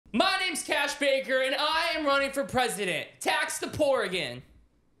Baker, and I am running for president. Tax the poor again.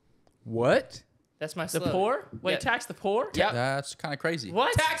 What? That's my The slogan. poor? Wait, Yeah. tax the poor? Yep. That's kind of crazy.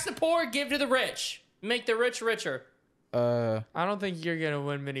 What? Tax the poor, give to the rich. Make the rich richer. I don't think you're gonna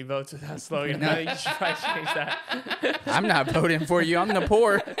win many votes with that slogan. I think you should probably change that. I'm not voting for you. I'm the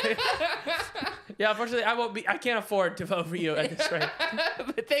poor. Yeah, unfortunately, I can't afford to vote for you at this rate.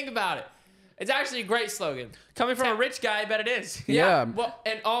 But think about it. It's actually a great slogan. Coming from a rich guy, I bet it is. Yeah. Well,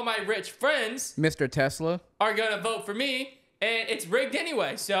 and all my rich friends Mr. Tesla. are going to vote for me, and it's rigged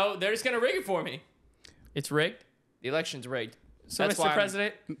anyway. So they're just going to rig it for me. It's rigged. The election's rigged. So, That's why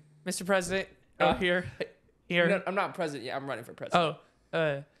Mr. President, here. No, I'm not president yet. I'm running for president.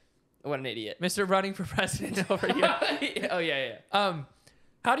 Oh, What an idiot. Mr. Running for President over here. Oh, yeah.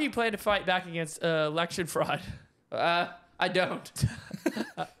 How do you plan to fight back against election fraud? I don't.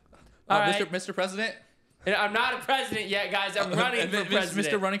 All right. Mr. President? And I'm not a president yet, guys. I'm running for president.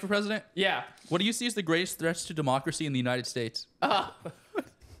 Mr. Running for President? Yeah. What do you see as the greatest threats to democracy in the United States?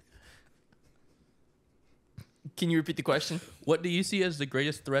 Can you repeat the question? What do you see as the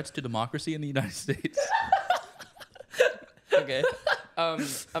greatest threats to democracy in the United States? Okay. I'm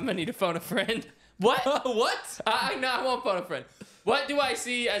gonna need to phone a friend. What? What? No, I won't phone a friend. What do I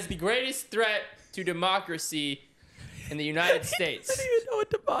see as the greatest threat to democracy in the United States? I don't even know what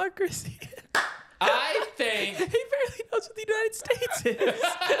democracy is. I think. He barely knows what the United States is.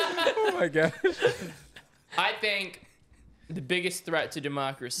 Oh my gosh. I think the biggest threat to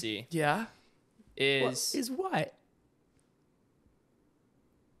democracy Yeah. is What?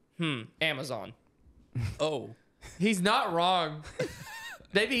 Amazon. Oh. He's not wrong.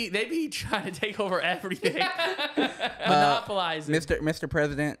 They be trying to take over everything. Monopolize it. Mr.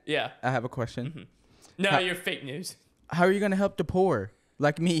 President, Yeah. I have a question. No, you're fake news. How are you going to help the poor?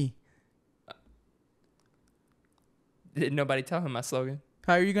 Like me. Did nobody tell him my slogan?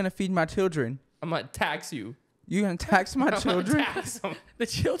 How are you going to feed my children? I'm gonna tax you. You going to tax my I'm gonna children? tax them. The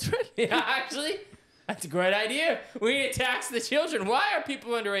children? Yeah, actually, that's a great idea. We need to tax the children. Why are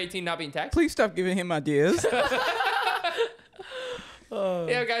people under 18 not being taxed? Please stop giving him ideas.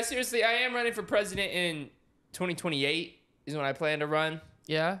 Yeah, guys, seriously, I am running for president in 2028 is when I plan to run.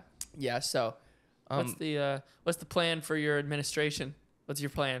 Yeah. Yeah, so, What's the plan for your administration? What's your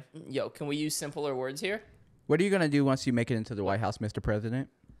plan? yo, can we use simpler words here? What are you going to do once you make it into the White House, Mr. President?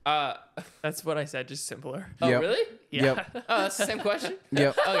 That's what I said, just simpler. Oh, Yep. really? Yeah. Yep. Oh, that's the same question?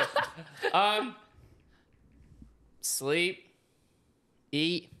 Yep. Okay. Sleep,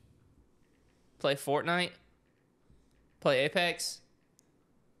 eat, play Fortnite, play Apex,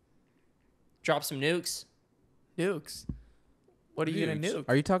 drop some nukes. Nukes. What are you gonna Nukes. nuke?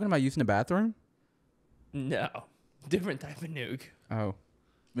 Are you talking about using the bathroom? No, different type of nuke. Oh.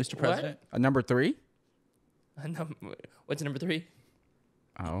 Mr. President? Number 3? What's number 3?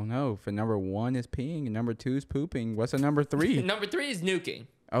 I don't know. For number 1 is peeing and number 2 is pooping. What's a number 3? Number 3 is nuking.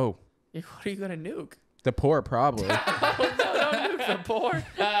 Oh, What are you gonna nuke? the poor probably. Don't nuke the poor.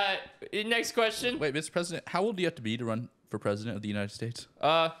 Next question. Wait, Mr. President, how old do you have to be to run for president of the United States?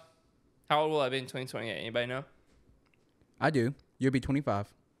 How old will I be in 2028? Anybody know? I do. You'll be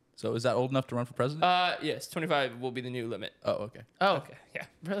 25. So is that old enough to run for president? Yes, 25 will be the new limit. Oh, okay. Oh, Okay, yeah.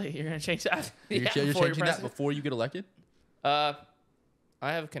 really? You're gonna change that? You're Yeah, you're before you're changing that president? before you get elected? I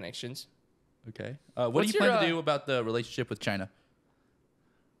have connections. Okay. What do What's you plan your, to do about the relationship with China?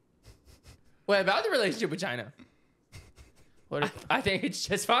 Wait, about the relationship with China. What? I think it's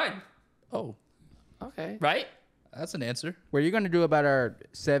just fine, Oh, Okay. right? that's an answer. What are you going to do about our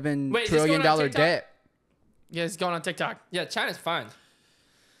 $7 Wait, is this trillion going on TikTok? debt? Yeah, it's going on TikTok. Yeah, China's fine.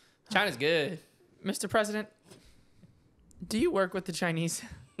 China's good. Mr. President, do you work with the Chinese?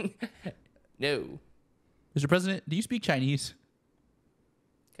 No. Mr. President, do you speak Chinese?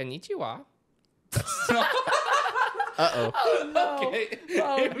 Konnichiwa. Uh-oh. Okay.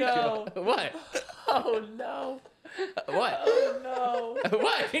 Oh no! What? Oh no! What? No!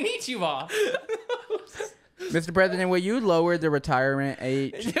 What? Konnichiwa. Mr. President, will you lower the retirement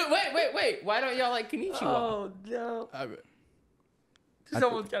age? Wait. Why don't y'all like konnichiwa? Oh no!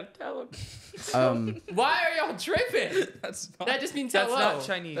 Someone's got to tell him. Why are y'all tripping? That's not, That just means That's hello. not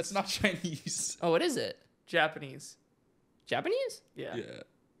Chinese. that's not Chinese. Oh, what is it? Japanese. Japanese? Yeah. Yeah.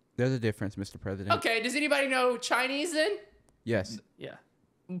 There's a difference, Mr. President. Okay, does anybody know Chinese then? Yes. Yeah.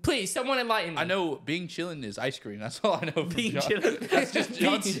 Please, someone enlighten me. I know being chilling is ice cream. That's all I know. from Being John. chillin'. That's just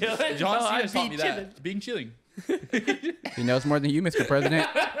John. Being chillin'? John Oh, Cena I'm taught me being that. Being chilling. He knows more than you, Mr. President.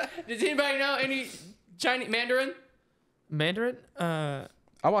 Does anybody know any Chinese Mandarin? Mandarin? I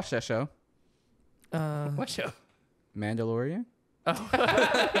watched that show. What show? Mandalorian.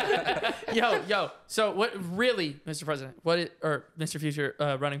 Yo. So what really, Mr. President, or Mr. Future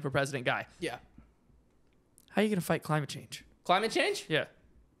running for president guy, Yeah. how are you going to fight climate change? Climate change? Yeah.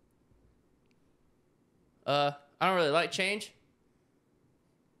 I don't really like change.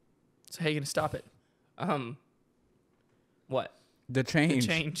 So how are you going to stop it? What? The change.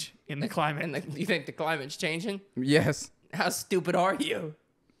 Change in the climate. And you think the climate's changing? Yes. How stupid are you?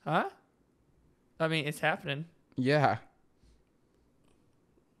 Huh? I mean, it's happening. Yeah.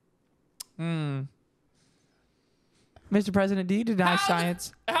 Mr. President, do you deny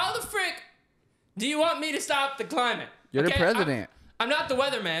science? How the frick do you want me to stop the climate? You're the president. I'm not the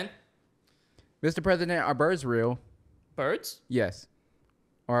weatherman. Mr. President, are birds real? Birds? Yes.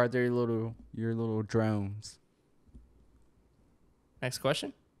 Or are they your little drones? Next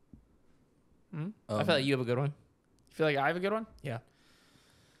question. I feel like you have a good one. You feel like I have a good one? Yeah.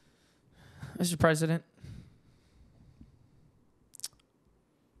 Mr. President,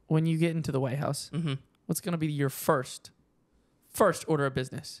 when you get into the White House, what's going to be your first order of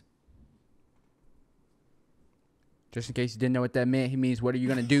business? Just in case you didn't know what that meant, he means, what are you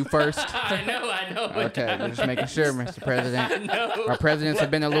going to do first? I know. Okay, we're just making sure, Mr. President. I know. Our presidents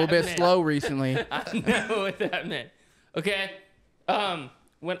have been a little bit meant. slow recently. I know what that meant. Okay.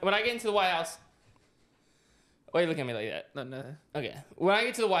 When I get into the White House, why are you looking at me like that? No. Okay. When I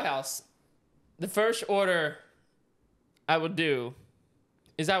get to the White House, the first order I will do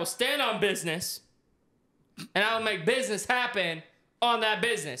is I will stand on business and I will make business happen on that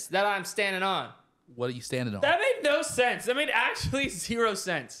business that I'm standing on. What are you standing on? That made no sense. That made actually 0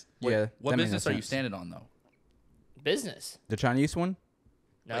 sense. Yeah. What that made no business are you sense. standing on, though? Business. The Chinese one?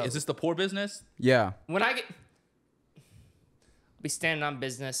 No. Like, is this the poor business? Yeah. When I get... I'll be standing on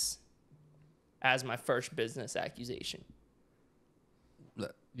business as my first business accusation. You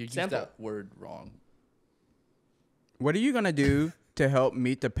used Simple. that word wrong. What are you going to do to help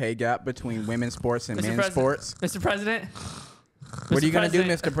meet the pay gap between women's sports and men's sports? Mr. President. What are you going to do,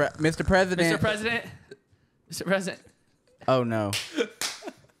 President. Mr. President? Mr. President. Mr. President. Oh, no.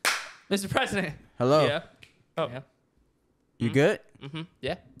 Mr. President. Hello. Yeah. Oh. Yeah. You good? Mm-hmm.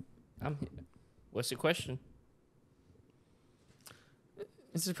 Yeah. I'm here. What's the question?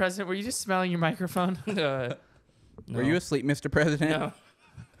 Mr. President, were you just smelling your microphone? No. Were you asleep, Mr. President? No.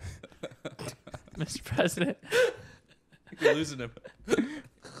 Mr. President. You're losing him.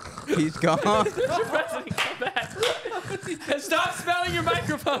 He's gone. Mr. President, come back. Stop smelling your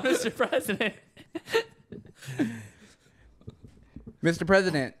microphone, Mr. President. Mr.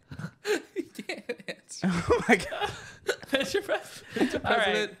 President. He can't answer. Oh, my God. Mr. President. All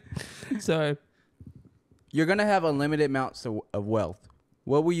right. So, You're going to have unlimited amounts of wealth.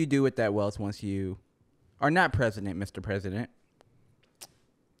 What will you do with that wealth once you are not president, Mr. President?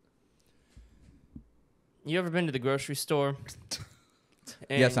 You ever been to the grocery store?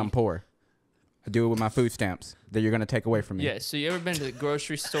 Yes, I'm poor. I do it with my food stamps that you're going to take away from me. Yeah, so you ever been to the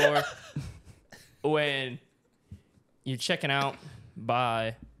grocery store when you're checking out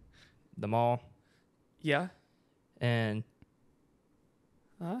by the mall yeah. and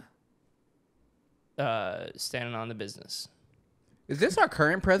standing on the business? Is this our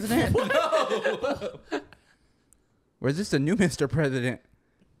current president? Or is this the new Mr. President?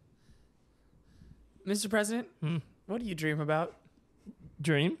 Mr. President, what do you dream about?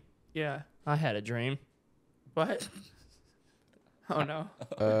 Dream? Yeah. I had a dream. What? Oh, no.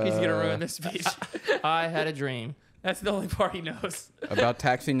 He's going to ruin this speech. I had a dream. That's the only part he knows. About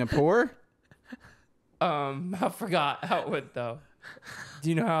taxing the poor? I forgot how it went, though. Do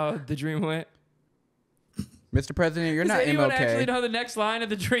you know how the dream went? Mr. President, you're Does not anyone MLK. actually know the next line of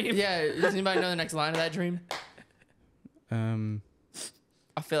the dream? Yeah, does anybody know the next line of that dream?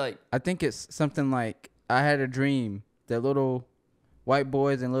 I feel like... I think it's something like, I had a dream that little white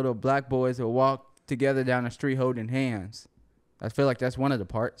boys and little black boys will walk together down the street holding hands. I feel like that's one of the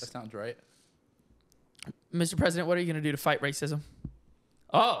That parts. sounds right. Mr. President, what are you going to do to fight racism?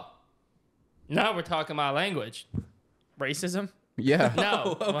 Oh. Now we're talking my language. Racism? Yeah.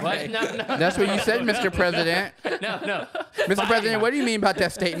 No. Okay. What? No. That's what you said, Mr. President. No. Mr. President, what do you mean about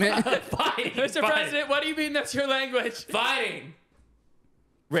that statement? Fighting. Mr. President, what do you mean that's your language? Fighting.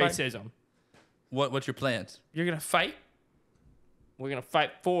 Racism. What's your plans? You're going to fight? We're gonna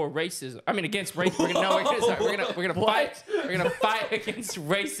fight for racism. I mean, against race. We're gonna fight. We're gonna fight against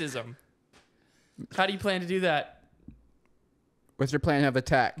racism How do you plan to do that? What's your plan of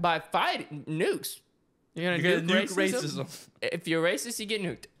attack? by fighting nukes. You're You're going gonna to nuke racism? racism. If you're racist, you get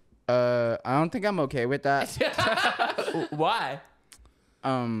nuked. I don't think I'm okay with that. Why?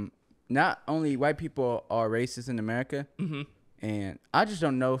 Not only white people are racist in America, and I just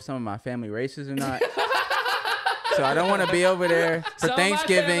don't know if some of my family racist or not. So I don't want to be over there for So my family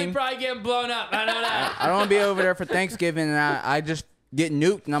Thanksgiving. probably getting blown up. I know that. I don't want to be over there for Thanksgiving, and I just get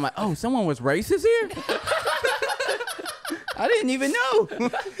nuked, and I'm like, oh, someone was racist here? I didn't even know.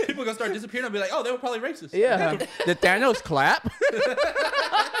 People gonna start disappearing. I'll be like, oh, they were probably racist. Yeah. Did Thanos clap?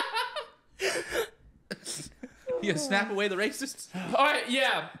 You gonna snap away the racists? All right,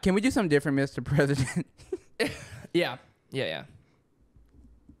 yeah. Can we do something different, Mr. President? Yeah. Can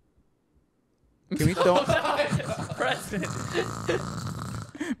we throw... President.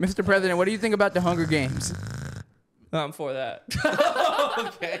 Mr. President, what do you think about the Hunger Games? I'm for that. You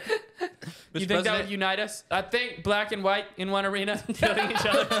Okay. Mr. think that President, would unite us? I think black and white in one arena killing each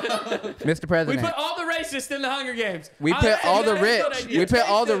other. Mr. We President, put all the racists in the Hunger Games. we I put think all the that's a good rich. idea. We put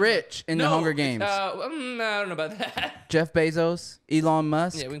all the Take them. rich in the No, Hunger Games. I don't know about that. Jeff Bezos, Elon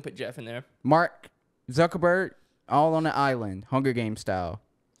Musk, Yeah, we can put Jeff in there. Mark Zuckerberg, all on the island, Hunger Games style.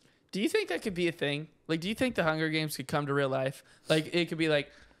 Do you think that could be a thing? Like, do you think the Hunger Games could come to real life? Like, it could be like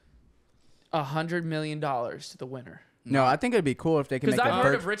 $100 million to the winner. No, I think it'd be cool if they can Because make I've a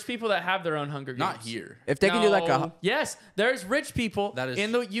heard vir- of rich people that have their own Hunger Games. not here. if they can do like a No. Yes, there's rich people That is-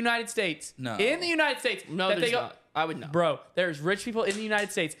 in the United States. No. In the United States. No, that there's they go, not. I would know. Bro, there's rich people in the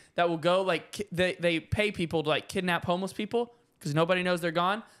United States that will go like they pay people to like kidnap homeless people because nobody knows they're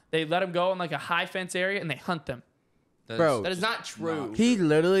gone. They let them go in like a high fence area and they hunt them. That's- Bro. That is not true. he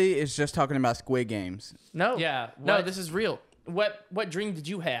literally is just talking about Squid Games. No. Yeah, No, what? this is real. What dream did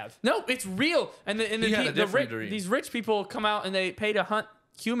you have? No, it's real. And the He had a different dream. these rich people come out and they pay to hunt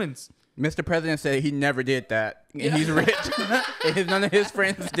humans. Mr. President said he never did that. And he's rich. And none of his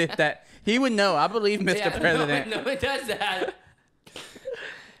friends did that. He would know. I believe Mr. Yeah, President. No, it does that.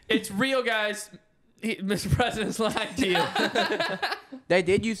 It's real, guys. Mr. President's lying to you. They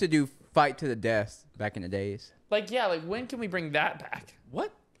did used to do fight to the death back in the days. Like, yeah, like when can we bring that back?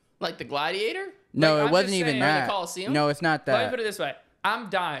 What? Like the gladiator? No, Like, it I'm wasn't just even saying, or the that. Coliseum? No, it's not Let me that. put it this way. I'm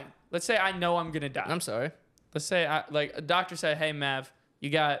dying. Let's say I know I'm gonna die. I'm sorry. Let's say like a doctor said, "Hey, Mav, you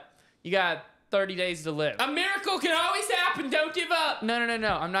got 30 days to live." A miracle can always happen. Don't give up. No.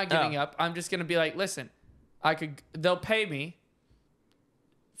 I'm not giving Oh. up. I'm just gonna be like, listen, they'll pay me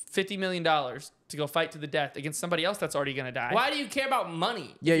 $50 million to go fight to the death against somebody else that's already gonna die. Why do you care about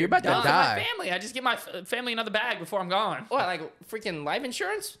money? Yeah, you're about to done. For die. my family. I just get my family another bag before I'm gone. What, like freaking life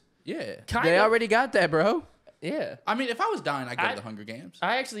insurance? Yeah. Kind They of. already got that, bro. Yeah. I mean, if I was dying, I'd go I- to the Hunger Games.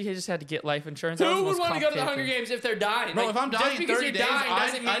 I actually just had to get life insurance. That was Who the would most want to go to the complicated Hunger thing. Games if they're dying? Bro, Like, if I'm dying just in because 30 you're days, dying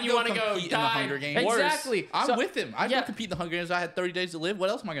doesn't mean I'd you go want to go compete in the die. Hunger Games. Worse. Exactly. I'm So- with him. I'd yeah. go compete in the Hunger Games. If I had 30 days to live. What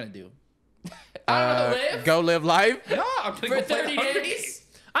else am I gonna do? I don't want to live Go live life. No, I'm gonna for go play 30 the Hunger days. Games.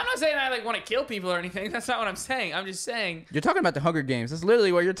 I'm not saying I like want to kill people or anything. That's not what I'm saying. I'm just saying. You're talking about the Hunger Games. That's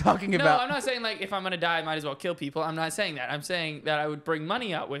literally what you're talking No, about. I'm not saying like if I'm gonna die, I might as well kill people. I'm not saying that. I'm saying that I would bring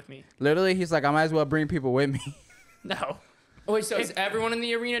money out with me. Literally, he's like, I might as well bring people with me. No. Wait, so is everyone in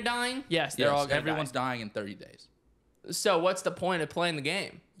the arena dying? Yes, they're Yes, all gonna everyone's die. dying in 30 days. So what's the point of playing the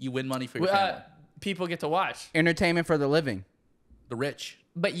game? You win money for your family. People get to watch, Entertainment for the living. The rich.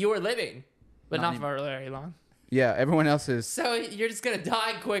 But you're living. but Not not for very long. Yeah, everyone else is. So you're just going to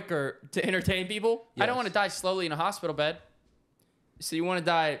die quicker to entertain people? I don't Yes. want to die slowly in a hospital bed. So you want to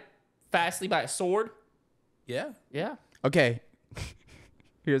die fastly by a sword? Yeah. Yeah. Okay.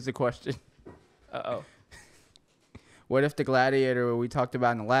 Here's the question. Uh-oh. What if the gladiator we talked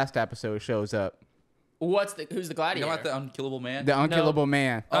about in the last episode shows up? Who's the You gladiator? know about the unkillable man? The unkillable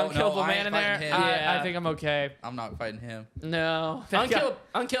man. Oh, no, Unkillable I man ain't in there. fighting him. Yeah. I think I'm okay. I'm not fighting him. No.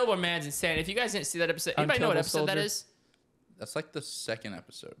 Unkillable Man's insane. If you guys didn't see that episode, anybody know what Unkillable episode that soldier. is? That's like the second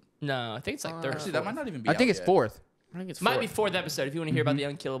episode. No, I think it's like third. Actually, that might not even be I think out it's yet. fourth. I think it's Might four. be fourth episode if you want to hear about the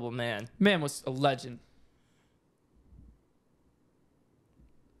Unkillable Man. Man was a legend.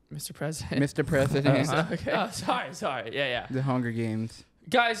 Mr. President. Mr. President. Okay. Oh, sorry. Yeah. The Hunger Games.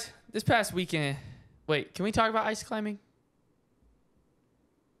 Guys, this past weekend. Wait, can we talk about ice climbing?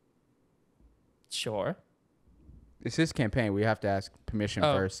 Sure. It's his campaign. We have to ask permission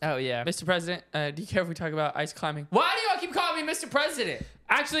Oh. first. Oh, yeah. Mr. President, do you care if we talk about ice climbing? Why do y'all keep calling me Mr. President?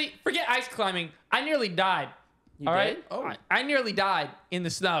 Actually, forget ice climbing. I nearly died. You all did? right? Oh. I nearly died in the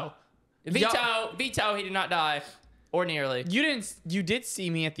snow. Veto, he did not die. Or nearly. You did see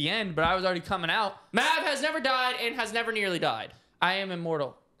me at the end, but I was already coming out. Mav has never died and has never nearly died. I am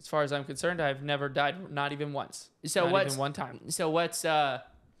immortal. As far as I'm concerned, I've never died, not even once. So not what's even one time. So what's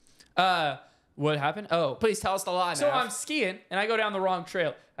What happened? Oh, please tell us the lie, so Mav. I'm skiing and I go down the wrong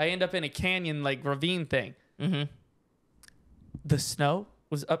trail. I end up in a canyon like ravine thing. Mm-hmm. The snow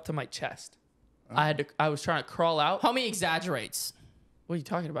was up to my chest. I was trying to crawl out. Homie exaggerates. What are you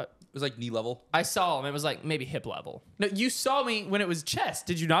talking about? It was like knee level. I saw him. It was like maybe hip level. No, you saw me when it was chest.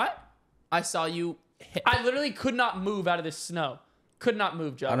 Did you not? I saw you I literally could not move out of this snow. Could not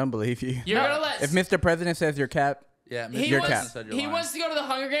move, Joe. I don't believe you. You're gonna let. If Mr. President says your cap, Yeah, he Your wants, cat. said you're he lying. wants to go to the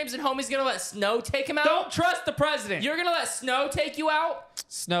Hunger Games, and homie's gonna let snow take him out. Don't trust the president. You're gonna let snow take you out.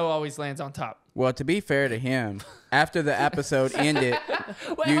 Snow always lands on top. well, to be fair to him, after the episode ended,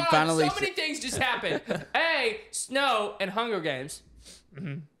 Wait, You hold finally on. So many things just happened. A, snow and Hunger Games.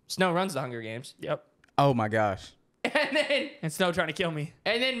 Snow runs the Hunger Games. Yep. oh my gosh. And Snow trying to kill me.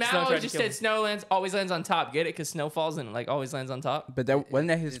 Matt Snow tried always to just kill said me. snow always lands on top. Get it? Because snow falls and like always lands on top. But that wasn't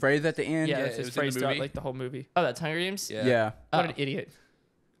that his phrase at the end? Yeah, Yeah, that's it his was in the phrase throughout movie. like the whole movie. Oh, that's Hunger Games. Yeah. Yeah. What Oh. an idiot.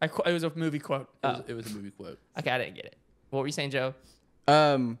 It was a movie quote. It was a movie quote. Okay, I didn't get it. What were you saying, Joe?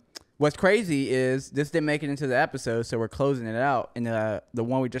 What's crazy is this didn't make it into the episode, so we're closing it out. And the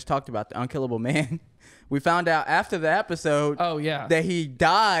one we just talked about, the unkillable man, we found out after the episode Oh, yeah. that he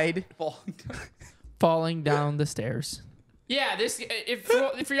died. Falling down the stairs. Yeah, this. If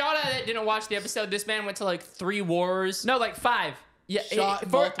for y'all that didn't watch the episode, this man went to like 3 wars. No, like 5. Yeah, Shot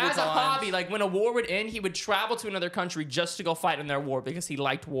multiple as a times. hobby, like when a war would end, he would travel to another country just to go fight in their war because he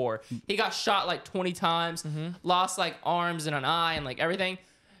liked war. He got shot like 20 times, lost like arms and an eye and like everything,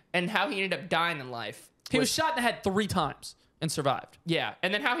 and how he ended up dying in life. He was shot in the head 3 times and survived. Yeah,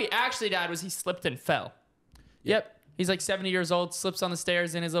 and then how he actually died was he slipped and fell. Yep. He's like 70 years old, slips on the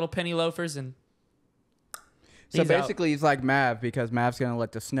stairs in his little penny loafers, and So He's out. basically, he's like Mav because Mav's going to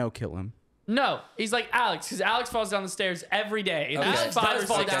let the snow kill him. no, he's like Alex, because Alex falls down the stairs every day. Okay. Alex 5 does or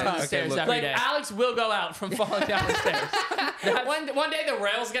fall 6 down the times. stairs look. every Like day. Alex will go out from falling down the stairs. One day the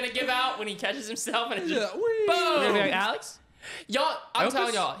rail's gonna give out when he catches himself and it's just You're gonna be boom. like, Alex? Y'all, I'm hope telling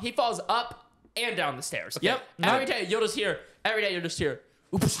this- y'all, he falls up and down the stairs. Yep. Every day you'll just hear. Every day you'll just hear.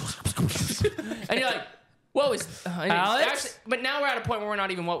 And you're like, what was Alex? Actually, but now we're at a point where we're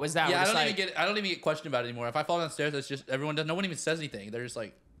not even what was that. Yeah, We're I just don't like, even get questioned about it anymore. If I fall downstairs, it's just everyone does. No one even says anything. They're just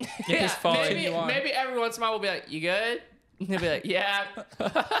like, Yeah, just fall maybe, and you are. maybe every once in a while we'll be like, you good? And he'll be like, yeah,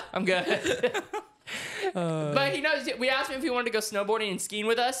 I'm good. But he knows. We asked him if he wanted to go snowboarding and skiing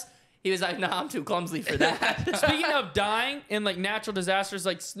with us. He was like, no, I'm too clumsy for that. Speaking of dying in like natural disasters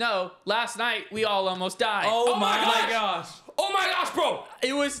like snow, last night we all almost died. Oh my gosh. Oh my gosh, bro!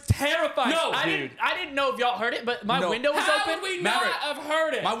 It was terrifying. No, I dude. didn't know if y'all heard it, but my No. window was How open. would we Maverick, not have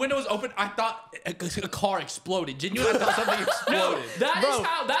heard it? my window was open. I thought a car exploded. Genuinely, I thought something exploded. That Bro. is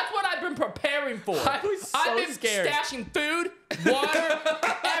how. That's what I've been preparing for. I was so I've been scared. stashing food, water,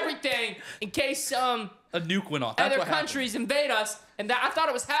 everything in case A nuke went off. That's other what happened. countries invade us, and that I thought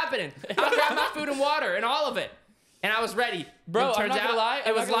it was happening. I grabbed my food and water and all of it, and I was ready. Bro, And it I'm turns not gonna out lie.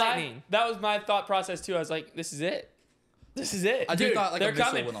 it was lightning. That was my thought process too. I was like, this is it. This is it. I do Dude, thought, like, a they're missile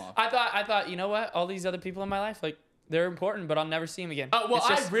coming. went off. I thought, you know what? All these other people in my life, like, they're important, but I'll never see them again. Oh, well,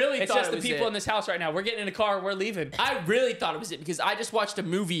 It's I really it's thought just it the was people it. in this house right now. We're getting in a car. We're leaving. I really thought it was it because I just watched a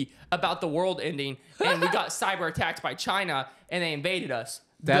movie about the world ending, and we got cyber attacked by China, and they invaded us.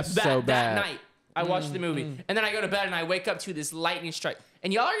 That's so bad. That night, I watched the movie, and then I go to bed and I wake up to this lightning strike.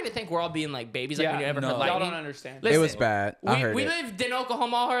 And y'all are gonna think we're all being like babies, like we never no. heard Y'all lightning. don't understand. Listen, It was bad. I heard we it. lived in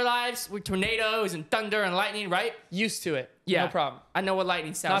Oklahoma all our lives with tornadoes and thunder and lightning, right? Used to it. Yeah, No problem. I know what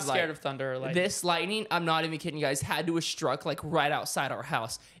lightning Not sounds like. scared of thunder or lightning. This lightning, I'm not even kidding you guys, had to have struck like right outside our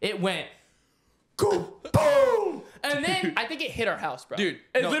house. It went kaboom, and then I think it hit our house, bro. Dude,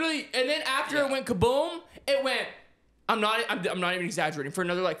 it no. literally, and then after it went kaboom, it went. I'm not even exaggerating. For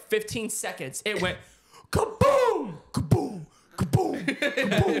another like 15 seconds, it went kaboom, kaboom, kaboom,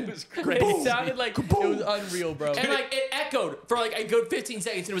 kaboom. It was crazy. It sounded like it was unreal, bro. And like it echoed for like a good 15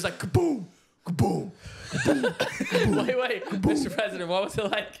 seconds, and it was like kaboom, kaboom. wait, Mr. President, what was it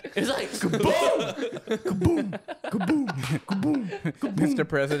like? It was like kaboom, kaboom, kaboom, kaboom, kaboom. Mr.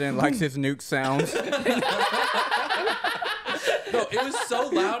 President likes his nuke sounds. No, it was so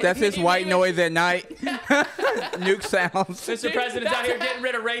loud. That's his white noise at night. Nuke sounds. Mr. President's out here getting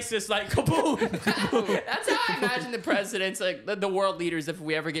rid of racists, like kaboom. That's how I imagine the presidents, like the world leaders, if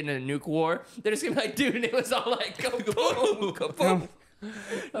we ever get in a nuke war, they're just gonna be like, dude, and it was all like kaboom, kaboom.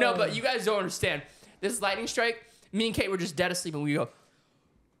 No, but you guys don't understand. This lightning strike, me and Kate were just dead asleep, and we go,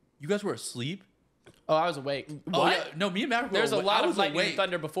 You guys were asleep? Oh, I was awake. Oh, yeah. No, me and Maverick were There's a awake. lot I of was lightning and awake.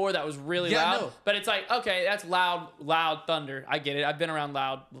 thunder before that was really Yeah, loud. no. But it's like, okay, that's loud thunder. I get it. I've been around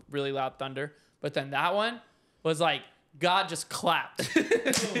really loud thunder. But then that one was like, God just clapped. I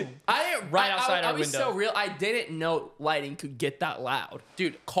didn't Right outside I our was window. so real. I didn't know lightning could get that loud.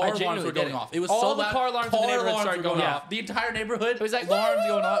 Dude, car alarms genuinely were going didn't. off. It was All so the loud. car alarms in the neighborhood alarms started were going off. off. The entire neighborhood. It was like, alarms woo,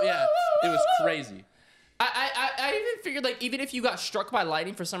 going off. woo, Yeah, woo, it was woo. crazy. I even figured like even if you got struck by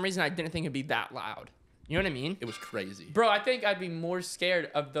lightning for some reason, I didn't think it'd be that loud. You know what I mean? It was crazy. Bro, I think I'd be more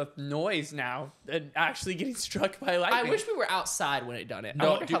scared of the noise now than actually getting struck by I lightning. wish we were outside when it done it. I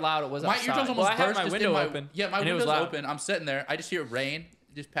No, wonder dude, how loud it was My outside. eardrums almost Well, I had burst my just window in my, open, Yeah, my and it was window's loud. open. I'm sitting there. I just hear it rain.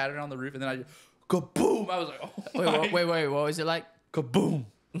 It just pattered on the roof, and then I just kaboom. I was like, oh my. Wait. What was it like? Kaboom.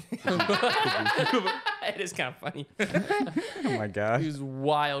 It is kind of funny. Oh my gosh. It was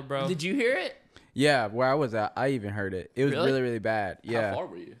wild, bro. Did you hear it? Yeah, where I was at, I even heard it. It was Really? really, really bad. Yeah. How far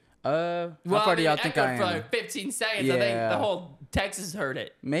were you? How far do y'all think I echoed for am? like 15 seconds. I think Yeah. the whole Texas heard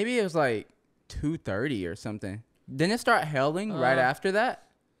it. Maybe it was like 2:30 or something. Didn't it start hailing right after that?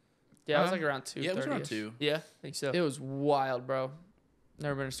 Yeah, it was like around 2. Yeah, it was around 2. Yeah, I think so. It was wild, bro.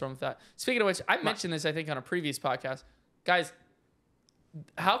 Never been in a storm with that. Speaking of which, I mentioned this, I think, on a previous podcast. Guys,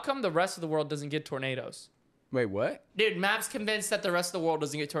 how come the rest of the world doesn't get tornadoes? Wait, what? Dude, Mav's convinced that the rest of the world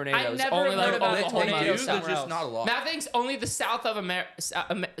doesn't get tornadoes. I never only heard like about They Oklahoma tornadoes and do. somewhere They're just else. not a lot. Mav thinks only the South of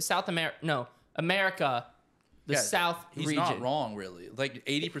America, the Yeah, South He's region. not wrong, really. Like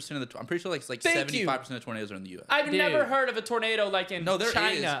 80% of the. I'm pretty sure like Thank you. 75% of tornadoes are in the U.S. I've Dude. never heard of a tornado like in No, there is.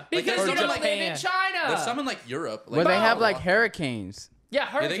 China. Like, Because there's you some don't like- live in China. There's some in like Europe. Like, Where they have bro, like hurricanes, Yeah,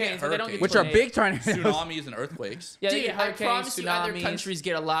 they get hurricanes, but they don't get hurricanes. which are tornadoes. big tornadoes. tsunamis and earthquakes. Yeah, they Dude, get I hurricanes, promise you, other tsunamis. countries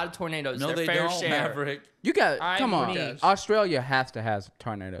get a lot of tornadoes. No, Their they fair don't. share. Maverick. You got I come on. believe. Australia has to have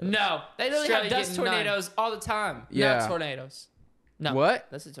tornadoes. No, They literally Australia have dust get none. tornadoes all the time. Yeah. Not tornadoes. No. What?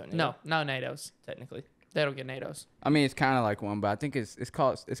 That's a tornado. No, no NATOs. technically. They don't get NATOs. I mean, it's kind of like one, but I think it's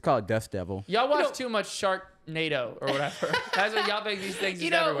called Dust Devil. Y'all watch too much Shark NATO or whatever. That's what y'all think these things You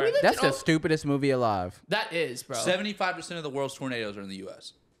is know, everywhere. we live That's in the stupidest movie alive. That is, bro. 75% of the world's tornadoes are in the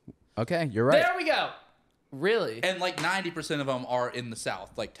U.S. Okay, you're right. There we go. Really? And like 90% of them are in the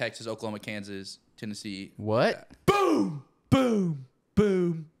South, like Texas, Oklahoma, Kansas, Tennessee. What? Boom, boom,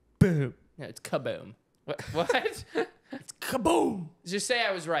 boom, boom. Yeah, it's kaboom. What? It's kaboom. Just say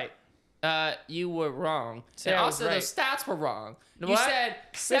I was right. You were wrong. Say And I was also, right. those stats were wrong. You What? said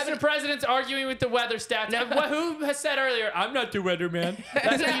Mr. President's arguing with the weather stats. Who has said earlier, I'm not the weatherman?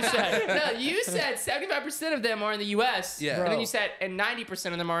 That's what you said. No, you said 75% of them are in the U.S. Yeah. And then Bro. you said, and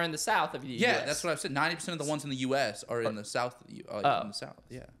 90% of them are in the South of the U.S. Yeah, that's what I've said. 90% of the ones in the U.S. are in the South. In the South,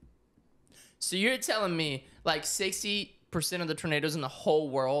 yeah. So you're telling me like 60% of the tornadoes in the whole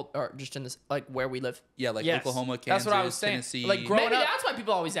world are just in this, like where we live? Yeah, like Yes. Oklahoma, That's Kansas, what I was saying. Tennessee. Like, growing Maybe up- that's why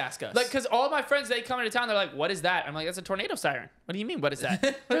people always ask us. Like, because all my friends, they come into town, they're like, what is that? I'm like, that's a tornado siren. What do you mean, what is that?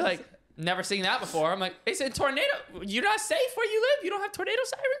 They're like, never seen that before. I'm like, it's a tornado. You're not safe where you live. You don't have tornado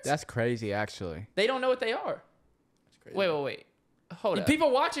sirens? That's crazy, actually. They don't know what they are. That's crazy. wait. Hold up.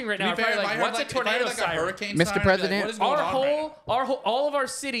 People watching right To now be are fair, probably if I like, heard, what's a if I heard, tornado like, a siren? hurricane Mr. siren, I'd be like, President? what is going on right now? All of our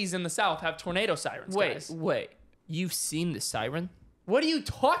cities in the South have tornado sirens. guys. Wait. You've seen the siren? What are you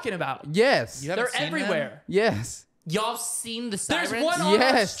talking about? Yes. You haven't They're seen them? everywhere. Yes. Y'all seen the sirens? There's one on our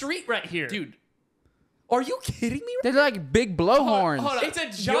Yes. street right here. Dude, Are you kidding me? They're like big blowhorns. Hold on. It's a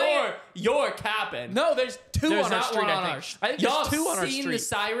giant. You're capping. No, there's two There's on our not street. one on I our think. I think there's Y'all two on our seen the street.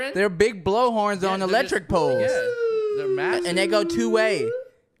 siren? They're big blowhorns on they're electric just- poles. Yeah, they're massive. And they go two-way.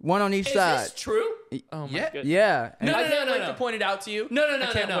 One on each Is side. this true? Oh my Yeah. goodness. Yeah. And I No, can't no, wait no. to point it out to you. No. I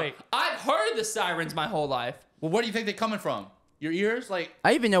can't wait. I've heard the sirens my whole life. Well, where do you think they're coming from? Your ears? Like,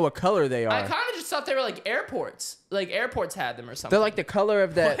 I even know what color they I are. kind of just thought they were like airports. Like airports had them or something. They're like the color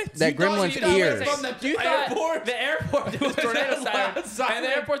of that You that thought- gremlin's you thought- ears. From the you thought airport? the airport was tornado siren, siren. and the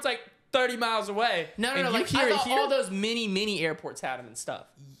airport's like 30 miles away. no. and you Like hear I it thought here. all those mini airports had them and stuff.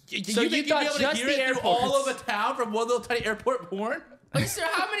 so you you thought think you'd be able to just hear the it through all airports. of a town from one little tiny airport horn? Like, so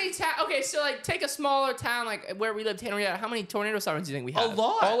how many okay, so like take a smaller town like where we live, Henrietta. How many tornado sirens do you think we A have?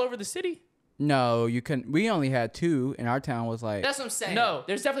 lot. all over the city. No, you couldn't. We only had two, and our town was like. That's what I'm saying. No.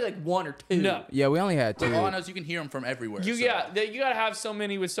 There's definitely like one or two. No. Yeah, we only had two. All I know is you can hear them from everywhere. You so. you gotta have so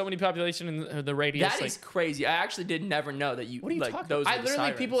many with so many population in the radius. That like, is crazy. I actually did never know that you. what are you like, talking those about? I were the literally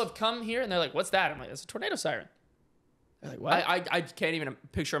sirens. people have come here and they're like, "What's that?" I'm like, "That's a tornado siren." They're like, "What?" I can't even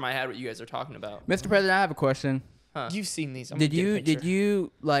picture in my head what you guys are talking about. Mr. President, I have a question. You've seen these. I'm Did gonna get a you picture. did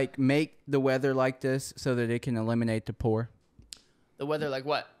you like make the weather like this so that it can eliminate the poor? The weather, like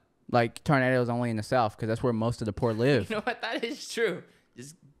what? Like tornadoes only in the South, because that's where most of the poor live. You know what? That is true.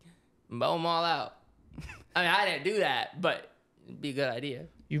 Just mow them all out. I mean, I didn't do that, but it'd be a good idea.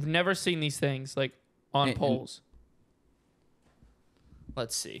 You've never seen these things like on And- poles.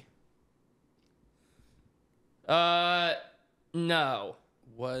 Let's see. No.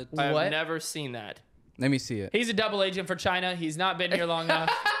 What? I've What? never seen that. Let me see it. He's a double agent for China. He's not been here long enough.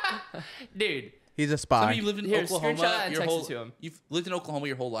 Dude, He's a Some spy. of you lived in Here, screenshot that Oklahoma and your text it whole. to him. You've lived in Oklahoma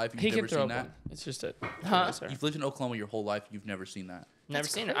your whole life. You've He never can throw seen one. that. It's just a. Huh? Sorry. You've lived in Oklahoma your whole life. You've never seen that. never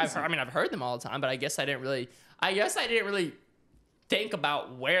seen it. I've heard them all the time, but I guess I didn't really think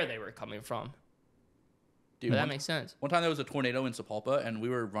about where they were coming from. Dude, But that makes sense. one time there was a tornado in Sapulpa, and we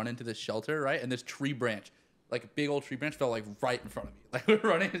were running to this shelter, right? And this tree branch, like a big old tree branch, fell like right in front of me. Like we were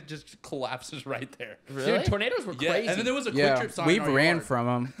running, it just collapses right there. Really? Dude, tornadoes were Yeah, crazy. and then there was a quick Yeah, trip sign. we've in our ran yard. from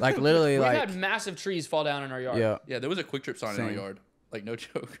them. Like literally, We've like had massive trees fall down in our yard. yeah, Yeah, there was a quick trip sign in our Same. yard. Like no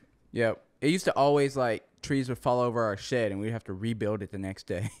joke. yeah. It used to always like trees would fall over our shed, and we'd have to rebuild it the next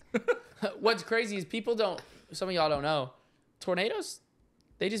day. What's crazy is people don't. Some of y'all don't know. Tornadoes,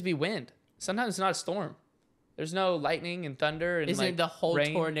 they just be wind. Sometimes it's not a storm. There's no lightning and thunder and Isn't like the whole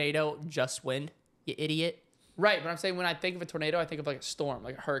rain. tornado just wind? You idiot. Right, but I'm saying when I think of a tornado, I think of like a storm,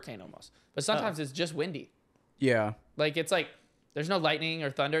 like a hurricane almost. But sometimes it's just windy. Yeah, Like it's like there's no lightning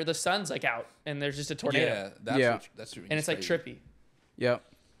or thunder. The sun's like out, and there's just a tornado, Yeah, that's Yeah. that's and it's like trippy. yep.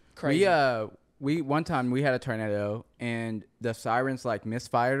 Crazy. We one time we had a tornado, and the sirens like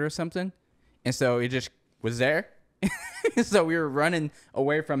misfired or something, and so it just was there. So we were running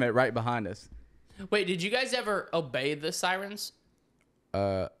away from it right behind us. Wait, did you guys ever obey the sirens?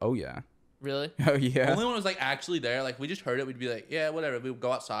 Oh yeah. Really? Oh yeah. Only one was like actually there. Like we just heard it, we'd be like, yeah, whatever. We would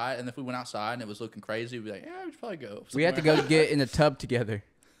go outside, and if we went outside and it was looking crazy, we'd be like, yeah, we should probably go. We had to somewhere. go get in the tub together.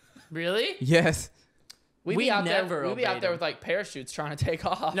 Really? Yes. We'd We be out there. never We'd be out obeyed there them. with like parachutes trying to take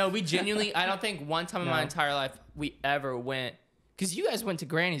off. No, we genuinely, I don't think one time in my No. entire life we ever went. Because you guys went to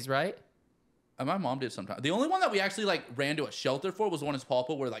Granny's, right? And my mom did sometimes. The only one that we actually like ran to a shelter for was the one in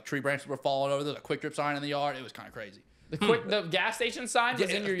Sapulpa where like tree branches were falling over. There's a quick trip sign in the yard. It was kind of crazy. The gas station sign was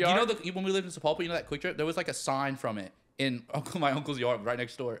in your yard. You know when we lived in Sapulpa, you know that quick trip? There was like a sign from it in my uncle's yard right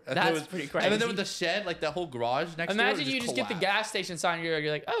next door. And That's there was, pretty And then there crazy. was the shed, like that whole garage next door. Imagine you just get the gas station sign in your yard.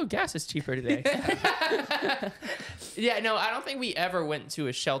 You're like, oh, gas is cheaper today. Yeah, no, I don't think we ever went to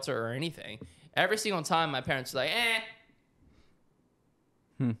a shelter or anything. Every single time my parents were like,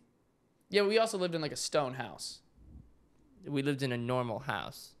 Yeah, we also lived in like a stone house. we lived in a normal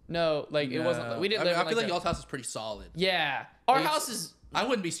house. No, like it wasn't. We didn't I mean, live. I in, feel like a- y'all's house is pretty solid. Yeah. Our Like, house is, I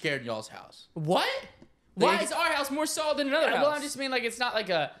wouldn't be scared in y'all's house. what? Why Like- is our house more solid than another house? Well, I just mean like it's not like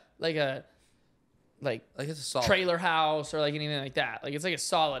a Like it's a solid. trailer house or like anything like that. Like it's like a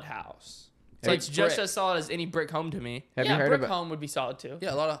solid house. So like it's just brick. as solid as any brick home to me. Have yeah, you heard brick about home would be solid too.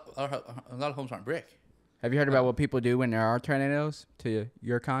 Yeah, a lot of homes aren't brick. Have you heard about what people do when there are tornadoes to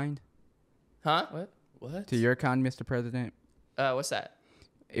your kind? Huh? What? To your kind, Mr. President? What's that?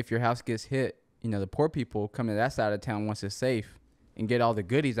 If your house gets hit, you know, the poor people come to that side of town once it's safe and get all the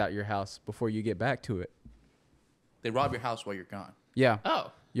goodies out your house before you get back to it. They rob your house while you're gone. Yeah.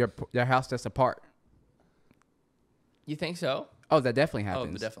 Oh, Your house that's apart. you think so? Oh, that definitely Oh,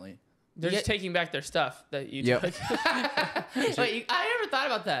 happens. definitely. They're just Yeah. taking back their stuff that you Yep. took. Wait, I never thought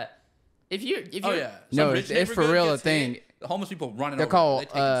about that. If you, Oh yeah. No, Some it's rich for neighborhood real a gets thing. hit, the homeless people running They're over. called They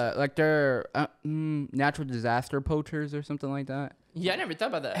take it. like they're natural disaster poachers or something like that. Yeah, I never thought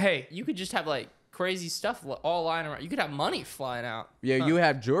about that. Hey. you could just have like crazy stuff all lying around. You could have money flying out. Yeah, you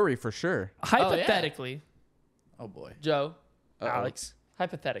have jewelry for sure. Hypothetically, Oh boy. Joe, Uh-oh. Alex,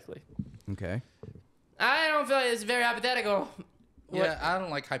 hypothetically, Okay. I don't feel like it's very hypothetical. Yeah, I don't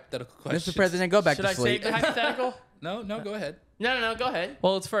like hypothetical questions. Mr. President, go back should to I sleep. save the hypothetical? No, go ahead. No, go ahead.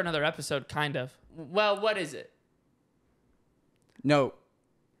 Well, it's for another episode, kind of. Well, what is it? No,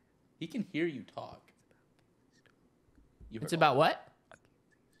 He can hear you talk. You It's heard about what?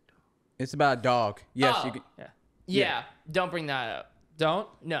 it's about a dog. Yes, Oh. you can. Yeah. Yeah, don't bring that up. Don't.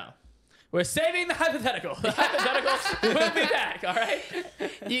 No. We're saving the hypothetical. The hypothetical will be back. All right.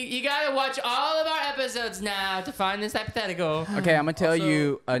 You gotta watch all of our episodes now to find this hypothetical. Okay, I'm gonna tell Also-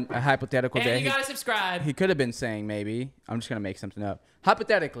 you a hypothetical And that you gotta subscribe. he could have been saying. Maybe I'm just gonna make something up.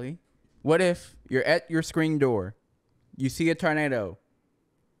 Hypothetically, what if you're at your screen door, you see a tornado,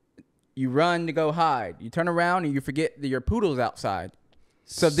 you run to go hide, you turn around and you forget that your poodle's outside.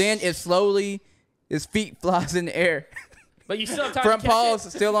 So then it slowly, his feet flies in the air. But you still have time Front to catch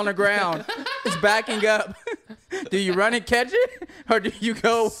paws still on the ground. It's backing up. Do you run and catch it, or do you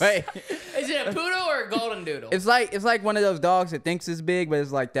go away? Is it a poodle or a golden doodle? It's like one of those dogs that thinks it's big, but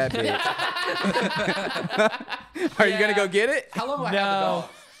it's like that big. Are you gonna go get it? How long do I No. have the dog?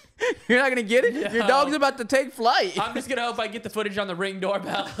 You're not gonna get it. Your No. dog's about to take flight. I'm just gonna hope I get the footage on the Ring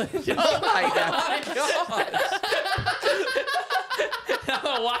doorbell. Oh my god! I'm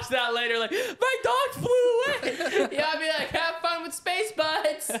gonna watch that later. Like my dog flew away. Yeah, I'd be like, have fun with space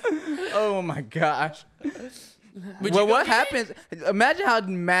buds. Oh my gosh! Would Well, you go what get it? happens? Imagine how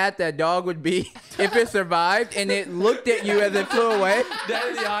mad that dog would be if it survived and it looked at you as it flew away, Dead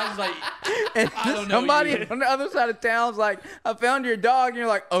in the eyes, like and I don't know somebody you. on the other side of town's like, "I found your dog," and you're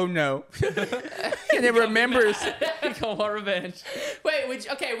like, "Oh no!" And it remembers. Go on revenge. Wait,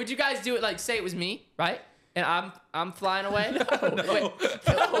 would you guys do it like say it was me, right? and I'm flying away. Wait.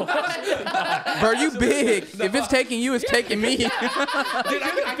 Bro, you big. If it's taking you, it's taking me. Dude,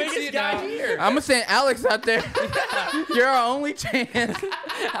 I can see it now. here. I'm gonna send Alex out there. You're our only chance.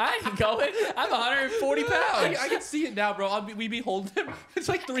 I ain't going. I'm 140 pounds. I can see it now, bro. We be holding him. It's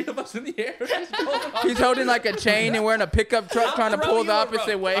like 3 of us in the air. Just holding on. He's holding like a chain and we're in a pickup truck trying to I'll pull throw the you a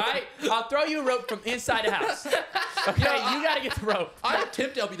opposite rope, way. all right? I'll throw you a rope from inside the house. Okay, you gotta get the rope. I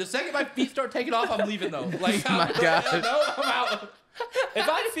tipped LB. The second my feet start taking off, I'm leaving though. Like, Oh my God. No, I'm out. If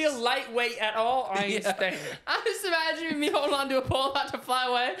I feel lightweight at all, I ain't staying. I'm just imagining me holding on to a pole about to fly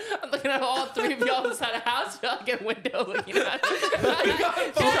away. I'm looking at all 3 of y'all inside a house. You're like a window looking at We got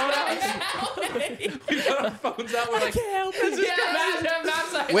our phones out. We're like,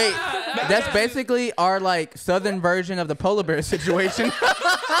 Matt's like, Wait, ah, that's basically our like southern version of the polar bear situation.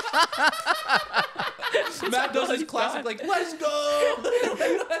 Matt does his classic, like, let's go.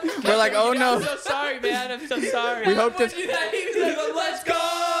 We're like, oh I'm no. so sorry, man. I'm so sorry. We hope this. do that. He was like, let's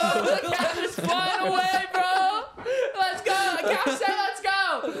go. The cat is flying away, bro. Let's go. The cat said, let's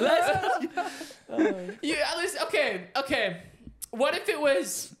go. You at least okay. What if it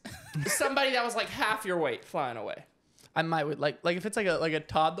was somebody that was like half your weight flying away? I might would like if it's like a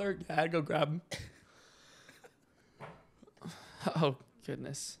toddler, yeah, I'd go grab him. Oh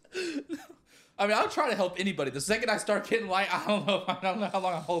goodness. I mean, I'll try to help anybody. The second I start getting light, I don't know how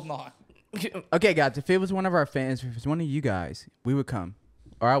long I'm holding on. Okay, guys, if it was one of our fans, if it was one of you guys, we would come,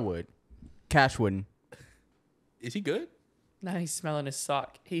 or I would. Cash wouldn't. Is he good? Now he's smelling his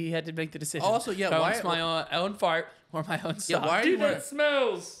sock. He had to make the decision. Also, yeah, Do I why- want my own fart or my own Yeah, sock? why are you Dude, wearing? that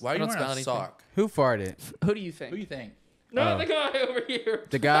smells. Why are I you don't wearing smell a anything. sock? Who farted? Who do you think? Who do you think? No, Oh. the guy over here.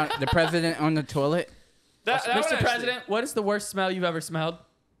 The guy, the president on the toilet. That one Mr. actually- President, what is the worst smell you've ever smelled?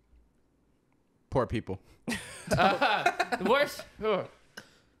 Poor people. The worst. Oh.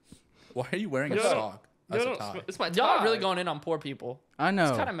 Why are you wearing a No, sock? That's No, a tie. it's my Y'all are tie. really going in on poor people. I know.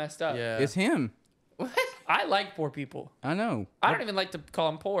 It's kind of messed up. Yeah. It's him. What? I like poor people. I know. I don't even like to call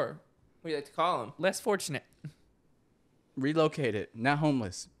them poor. What do you like to call him? Less fortunate. Relocated, not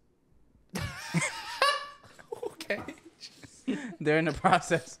homeless. Okay. They're in the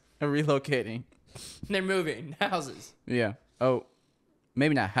process of relocating. They're moving houses. Yeah. Oh,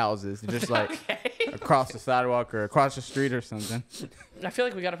 maybe not houses. Just like across the sidewalk or across the street or something. I feel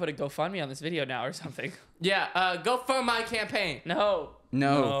like we got to put a GoFundMe on this video now or something. Yeah, go fund my campaign. No.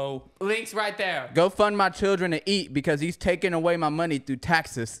 No. Links right there. Go fund my children to eat because he's taking away my money through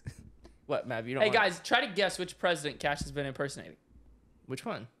taxes. What, Mav? You don't Hey, want- guys, try to guess which president Cash has been impersonating. Which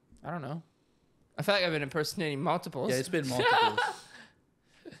one? I don't know. I feel like I've been impersonating multiples. Yeah, it's been multiples.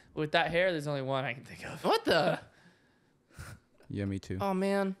 With that hair, there's only one I can think of. What the? Yeah, me too. Oh,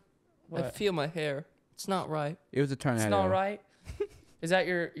 man. I What? feel my hair. It's not right. It was a tornado. It's not right. Is that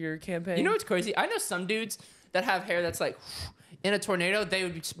your campaign? You know what's crazy? I know some dudes that have hair that's like, in a tornado, they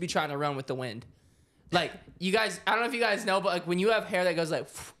would be trying to run with the wind. Like, you guys, I don't know if you guys know, but like when you have hair that goes like,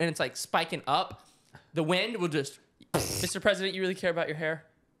 and it's like spiking up, the wind will just, Mr. President, you really care about your hair?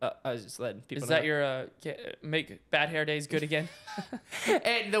 I was just letting people Is know. that your make bad hair days good again?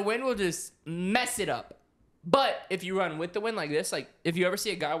 And the wind will just mess it up. But if you run with the wind like this, like if you ever see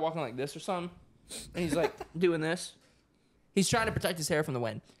a guy walking like this or something, and he's like doing this, he's trying to protect his hair from the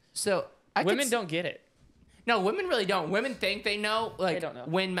wind. So Women don't get it. No, women really don't. Women think they know. Like, don't know.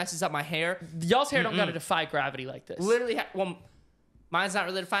 wind messes up my hair. Y'all's hair don't got to defy gravity like this. Literally, well, mine's not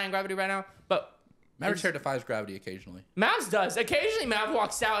really defying gravity right now, but Maverick's hair defies gravity occasionally. Mav's does. Occasionally, Mav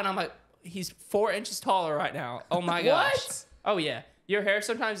walks out, and I'm like, he's 4 inches taller right now. Oh my gosh. What? Oh yeah. Your hair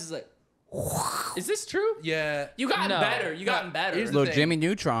sometimes is like. Is this true? Yeah. You gotten No. better. You gotten better. here's the Little thing. Jimmy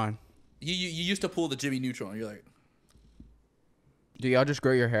Neutron. You used to pull the Jimmy Neutron. You're like, Do y'all just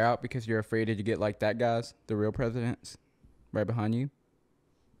grow your hair out because you're afraid to get like that guys, the real presidents, right behind you?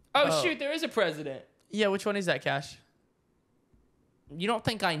 Oh shoot, there is a president. Yeah, which one is that, Cash? You don't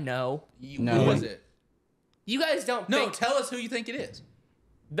think I know? No. who was it? You guys don't No, think. tell us who you think it is.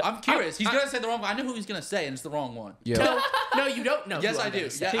 I'm curious. He's gonna say the wrong one. I know who he's gonna say, and it's the wrong one. Yeah. No, you don't know. Yes, who I I'm do. gonna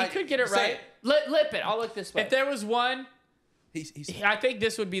say. Yeah, He I- could get it say right. Lip it. I'll look this way. If there was one, He's I think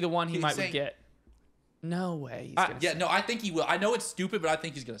this would be the one he He's might saying- would get. No way. He's I- gonna yeah, say no, I think he will. I know it's stupid, but I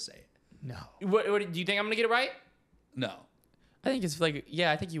think he's gonna say it. no. what, do you think I'm gonna get it right? No, I think it's like,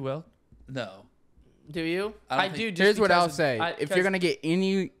 yeah, I think you will. no. Do you? I don't do. think- Just Here's what because I'll of- say. If because- you're gonna get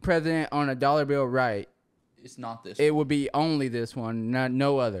any president on a dollar bill right, It's not this. it would be only this one, not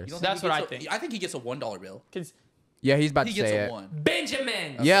no others. You don't That's he what I gets think. I think he gets a $1 bill. Cause Yeah, he's about He to gets say a it. 1.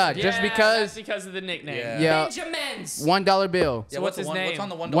 Benjamin. Yeah, just Yeah, because. that's because of the nickname. Yeah. Yeah, Benjamins. $1 bill. Yeah, what's the his one, name? What's on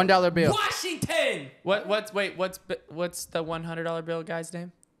the $1? $1 bill. Washington. What's the $100 bill guy's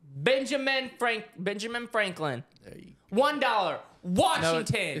name? Benjamin Franklin. There you $1. No,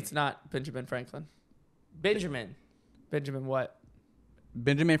 Washington. it's not Benjamin Franklin. Benjamin. Benjamin what?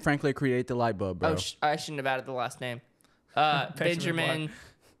 Benjamin Franklin created the light bulb, bro. Oh, I shouldn't have added the last name. Benjamin.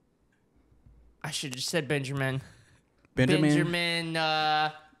 I should have just said Benjamin. Benjamin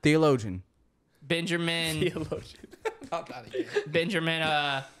theologian. Benjamin. Theologian. Not that again.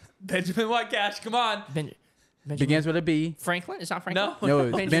 Benjamin. Benjamin what, Cash? Come on. Benjamin. Begins with a B. Franklin? It's not Franklin? No.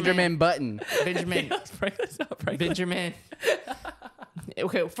 No, it's Benjamin Button. Benjamin. Franklin's not Franklin. Benjamin.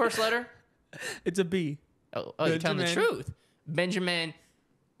 Okay, first letter. It's a B. Oh, you're telling the Benjamin. truth. Benjamin.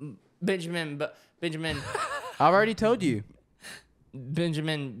 I've already told you.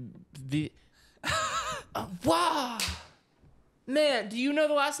 Benjamin. Wow. Man, do you know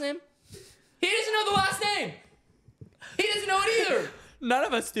the last name? He doesn't know the last name. He doesn't know it either. None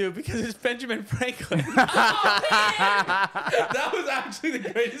of us do because it's Benjamin Franklin. That was actually the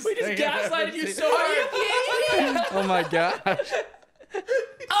greatest We just thing I've ever gaslighted you seen. so hard. Oh my gosh.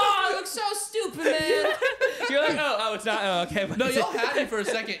 Oh, I look so stupid, man. You're like, oh, it's not. Oh, okay. But No, y'all had me for a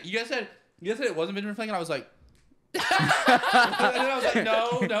second. You guys said it wasn't Benjamin Franklin. I was like, and then I was like,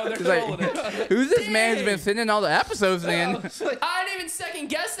 no, they're It's like, calling it. who's this man who's been sitting in all the episodes I then? was like, I didn't even second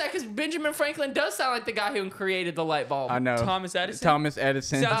guess that because Benjamin Franklin does sound like the guy who created the light bulb. I know. Thomas Edison. Thomas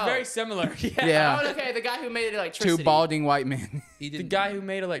Edison. Sounds Oh. very similar. Yeah. Yeah. Oh, okay, the guy who made electricity. Two balding white men. he The didn't. guy who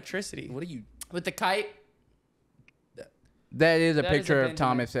made electricity. What are you? With the kite. That is a That is a picture of Benjamin.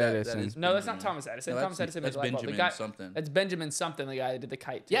 Thomas That Edison. is- No, that's not Thomas Edison. No, Thomas Edison made that's the light bulb. The Benjamin guy- something. That's Benjamin something, the guy that did the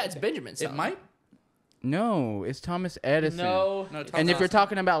kite. too. Yeah, it's Benjamin. It something. might. No, it's Thomas Edison. No. No, And if you're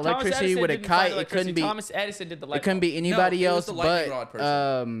talking about Thomas electricity Edison with a didn't find kite, it electricity. couldn't be. Thomas Edison did the light It couldn't bulb. be anybody it was else the lightning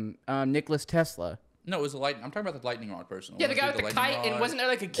rod but Nicholas Tesla. No, it was the lightning. I'm talking about the lightning rod person. Yeah, the guy One with who the did lightning kite, and rod. wasn't there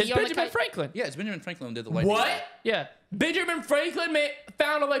like a key It's on the Benjamin kite? Franklin. Yeah, it's Benjamin Franklin who did the lightning What? rod. Yeah. Benjamin Franklin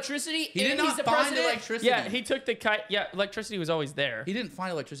found electricity. He did and not he's the find president? electricity. Yeah, he took the kite. Yeah, electricity was always there. He didn't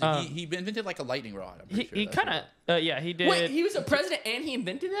find electricity. He invented like a lightning rod. I'm pretty sure He that's kind what- of, yeah, he did. Wait, he was a president and he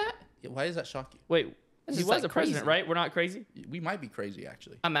invented that? Yeah, why does that shock you? Wait, This he is, was like, a president, crazy. right? We're not crazy. We might be crazy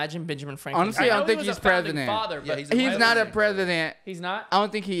actually. Imagine Benjamin Franklin. Honestly, I don't know think he he's was a founding president. Father, Yeah, but he's He's not a president. president. he's not. I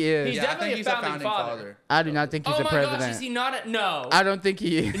don't think he is. He's Yeah, I definitely think a he's a founding founding father. father. I do not think he's Oh a my president. gosh, is he not a... No. I don't think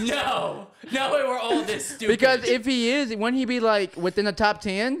he is. No. No way we're all this stupid. Because if he is, wouldn't he be like within the top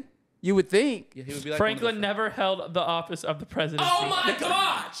 10? You would think. Yeah, he would be like Franklin one of never held the office of the presidency. Oh my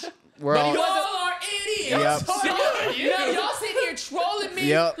gosh. We're Y'all all. are idiots. Yep. Y'all sitting here trolling me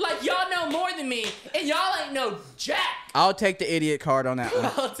Yep. like y'all know more than me, and y'all ain't no jack. I'll take the idiot card on that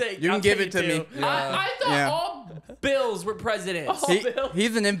one. You can give it to me. I thought Yeah. all Bills were presidents. Oh.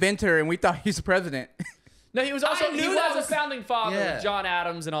 He's an inventor, and we thought he's president. No, he was also I knew he that was a was- founding father, Yeah. of John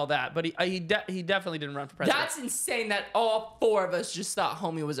Adams and all that, but he definitely didn't run for president. That's insane that all four of us just thought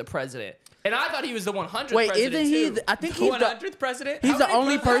homie was a president. And I thought he was the 100th Wait, president isn't he? too. I think the he's the 100th president. he's How the many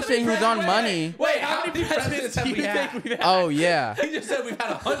only presidents- person who's on money. Wait, how How many many presidents presidents do have you we had? think we've had? Oh yeah, He just said we've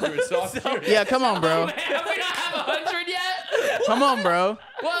had 100, so I'm curious. yeah. Come on, bro. Man, have we not have 100 yet? Come on, bro.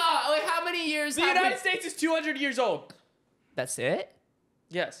 Well, wait, how many years The have United we... States is 200 years old. That's it?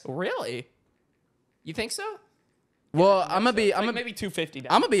 Yes. Really? You think so? Well, I'm gonna be Maybe 250 now.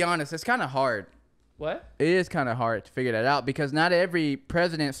 I'm gonna be honest. It's kind of hard. What? It is kind of hard to figure that out because not every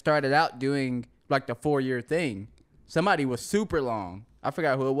president started out doing like the 4-year thing. Somebody was super long. I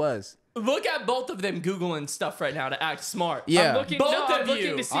forgot who it was. Look at both of them Googling stuff right now to act smart. Yeah. I'm looking, Both no, of I'm looking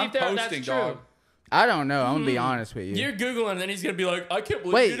you. to see I'm if that's posting, true. dog. I don't know. I'm gonna be honest with you. You're Googling, and then he's going to be like, I can't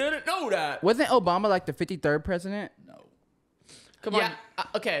believe Wait. you didn't know that. Wasn't Obama like the 53rd president? No. Come Yeah, on.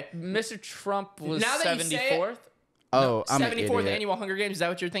 okay. Mr. Trump was Now that you say it- 74th. Oh, I'm an 74th idiot. annual Hunger Games, is that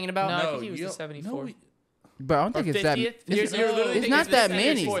what you're thinking about? No, I No, think he was you the don't- 74th. no, But I don't Or think it's that. 50th? It's, You're literally it's thinking not it's that the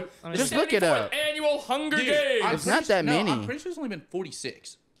many. 74th. Just look it 74th up. Annual Hunger Dude, Games. It's not that no, many. I'm pretty sure it's only been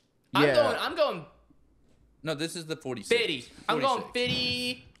 46. Yeah. I'm going No, this is the 46. 50. I'm going 46.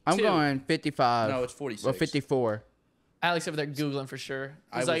 50. I'm going 55. No, it's 46. Or 54. Alex over there Googling for sure.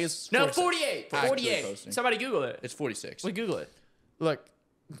 I It's like was- it's No, 46. 48. Actually 48. posting. Somebody Google it. It's 46. We Google it. Look,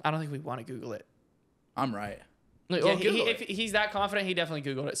 I don't think we want to Google it. I'm right. Look, Yeah, well, Google if it. he's that confident, he definitely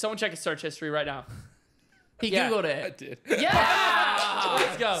Googled it. Someone check his search history right now. He yeah. Googled I it. did. Yeah.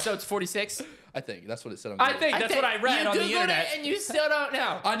 Let's go. So it's 46. I think that's what it said on I Google. think that's what I read you on the Googled internet. it and you still don't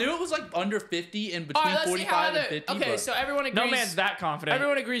know. I knew it was like under 50 and All between right, let's see how 45 and other. 50. Okay, but so everyone agrees. No man's that confident.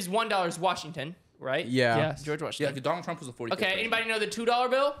 Everyone agrees $1 is Washington, right? Yeah. Yes. George yeah, Washington. 'cause Donald Trump was the 45th. Okay, anybody know the $2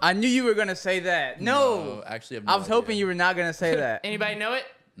 bill? I knew you were gonna say that. No. Actually, I have no I was hoping idea. you were not gonna say that. Anybody know it?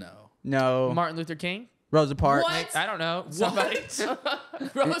 No. No. Martin Luther King. Rosa Parks. What? I don't know. Somebody.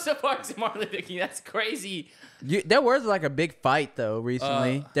 Rosa Parks and Martin Luther King. That's crazy. There was like a big fight though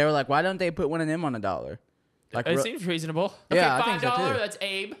recently. They were like, why don't they put one of them on $1? Like, It seems reasonable. yeah, Okay, I think so $5. too. That's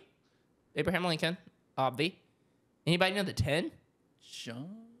Abe. Abraham Lincoln. Obvi. Anybody know the 10? John?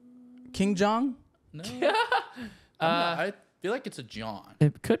 King Jong? No. I feel like it's a John.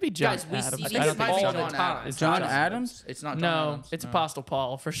 It could be John Guys, we Adams. see I this don't think all so. the John time. Adams. It's John not Adams? It's not John No, Adams. it's No. Apostle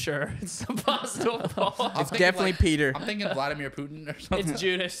Paul for sure. It's Apostle Paul. I'm It's thinking, definitely like, Peter. I'm thinking Vladimir Putin or something. It's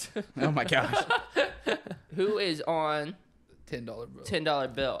Judas. Oh my gosh. Who is on $10 bill.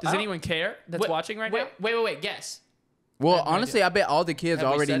 $10 bill? Does anyone care that's watching right now? Wait. Guess. Well, no honestly, I bet all the kids Have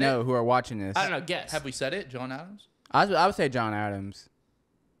we already said know it? who are watching this. I don't know. Guess. Have we said it? John Adams? I would say John Adams.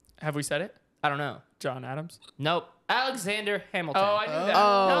 Have we said it? I don't know. John Adams. Nope. Alexander Hamilton. Oh, I knew that.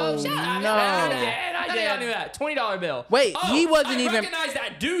 Oh, No, shut up. no. I did. I knew that. $20 bill. Wait, Oh, he wasn't I even recognize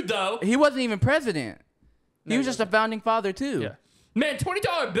that dude though. he wasn't even president. He was just a founding father too. Yeah. Man,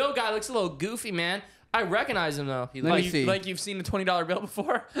 $20 bill guy looks a little goofy, man. I recognize him though. Let me see. Like you've seen a $20 bill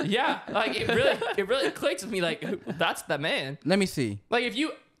before? Yeah, like it really clicks with me. Like that's the man. Let me see. Like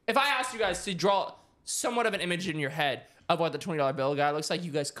if I asked you guys to draw somewhat of an image in your head of what the $20 bill guy looks like,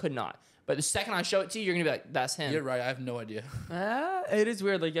 you guys could not. But the second I show it to you, you're gonna be like, "That's him." You're right. I have no idea. It is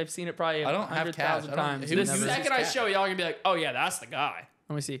weird. Like I've seen it probably I don't have 100,000 cash. I don't- times. who The uses Never- second I cat? show y'all, are gonna be like, "Oh yeah, that's the guy."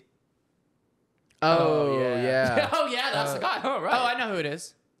 Let me see. Oh, yeah. yeah. Oh yeah, that's the guy. Oh right. Oh, I know who it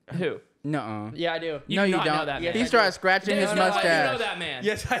is. Who? Nuh-uh. Yeah, I do. No, you do not don't. know that man. He started scratching his There's no way mustache. You know that man.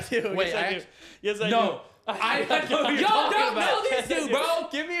 Yes, I do. Wait, yes, I I do. act- Yes, I No. do. I know who you're Y'all talking don't about. know this Yes, I dude, do. bro.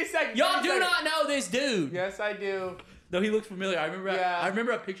 Give me a second. Y'all do not know this dude. Yes, I do. No, he looks familiar. I remember. Yeah. I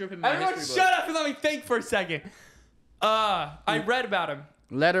remember a picture of him in my Everyone, history shut book. up and let me think for a second. I read about him.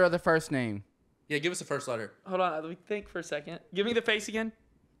 Letter of the first name. Yeah, give us the first letter. Hold on, let me think for a second. Give me the face again.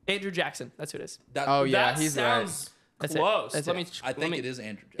 Andrew Jackson. That's who it is. That, Oh yeah, that he's sounds That's it. close. That's Let it. me. I let think me- it is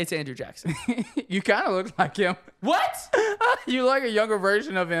Andrew. Jackson. It's Andrew Jackson. right. You kind of look like him. What? You like a younger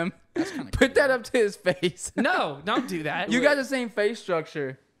version of him. That's kind of Put that up to his face. No, don't do that. You got the same face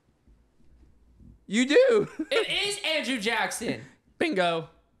structure. You do. It is Andrew Jackson. bingo.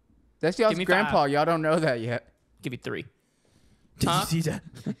 That's y'all's Give me grandpa. 5. Y'all don't know that yet. Give me 3. Did Huh? you see that?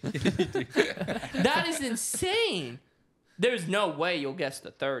 That is insane. There's no way you'll guess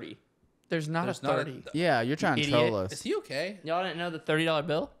the 30. There's not There's a not a- 30. Yeah, you're trying to Idiot. troll Is us. he okay? Y'all didn't know the $30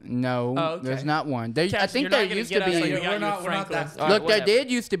 bill? No, Oh, okay. there's not one. There, I Cash, think you're there not gonna used get to us like be. we got you with we're not Franklin. that. All right, Look, there whatever. did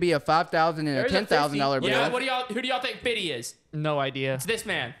used to be a $5,000 and a There's a $10,000 50. bill. Yeah. Who do y'all think Fitty is? No idea. It's this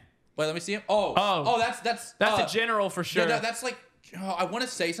man. Wait, let me see him. Oh. Oh. Oh, that's That's uh, a general for sure. Yeah, that's like. Oh, I want to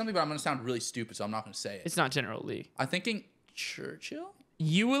say something, but I'm gonna sound really stupid, so I'm not gonna say it. It's not General Lee. I'm thinking Churchill.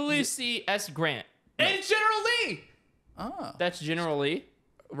 Ulysses S. Grant. It's General Lee, Oh. That's General Lee.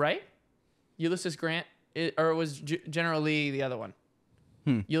 right? Ulysses Grant, or it was General Lee the other one?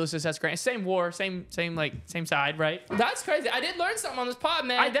 Ulysses S. Grant. Same war, same side, right? That's crazy. I did learn something on this pod,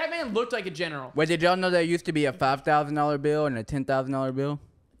 man. That man looked like a general. Wait, did y'all know there used to be a $5,000 bill and a $10,000 bill?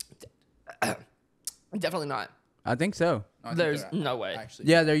 Definitely not. I think so. I think There's they're- no way. Actually,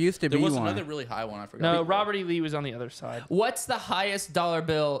 Yeah, there used to there be was one. another really high one. I forgot. No, Robert E. Lee was on the other side. What's the highest dollar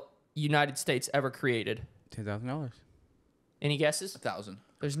bill United States ever created? $10,000. Any guesses? 1,000.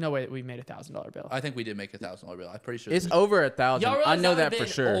 There's no way that we made a $1,000 bill. I think we did make $1,000 bill. I'm pretty sure. It's over 1,000. Y'all realize I know that that would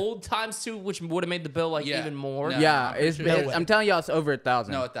for have been sure. old times too, which would have made the bill like Yeah. even more. No. Yeah, I'm pretty it's. sure. been- No way. I'm telling y'all, it's over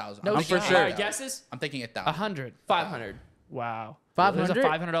 1,000. No, 1,000. No I'm for shit. sure. All right, guesses? I'm thinking 1,000. 100. 500. Wow. 500? There's a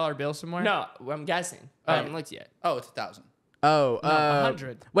 $500 bill somewhere? No, I'm guessing. I haven't looked yet. Oh, it's 1,000. Oh,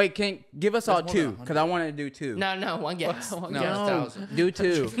 100. Wait, give us all That's more than two, because I want to do two. No, one guess. No, No. it's 1,000. Do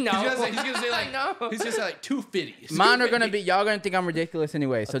two. No. He's gonna say like No. he's gonna say like 250s. Mine are gonna be. Y'all gonna think I'm ridiculous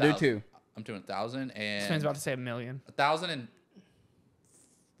anyway, so do 1,000. two. I'm doing 1,000 This man's and about to say a million. 1,000 and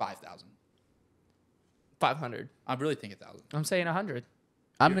 5,000. 500. I'm really thinking 1,000. I'm saying 100.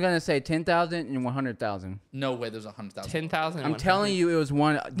 I'm gonna say 10,000 and 100,000. No way. There's 100,000. 10,000. I'm telling you, it was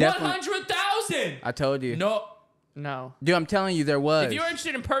one. Definitely. 100,000. I told you. No. No. Dude, I'm telling you, there was. If you're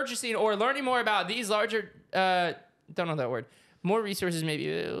interested in purchasing or learning more about these larger, don't know that word, more resources maybe,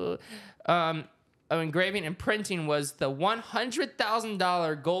 of engraving and printing was the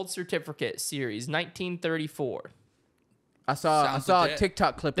 $100,000 gold certificate series, 1934. I saw Sounds a legit.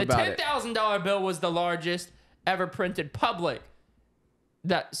 TikTok clip The about it. $10,000 bill was the largest ever printed public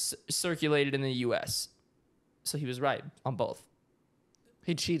that circulated in the U.S. So he was right on both.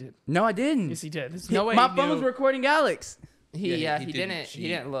 He cheated. No, I didn't. Yes, he did. There's no way My he phone knew. was recording Alex. He he didn't didn't he cheat.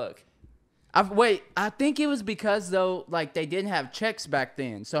 didn't look. Wait, I think it was because though, like they didn't have checks back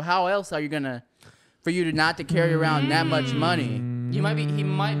then. So how else are you gonna, for you to not to carry around that much money? You might be. He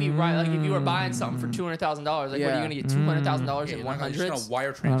might be right. Like if you were buying something for $200,000, like what are you Yeah. gonna get $200,000 Yeah, in you're just gonna 100s? wire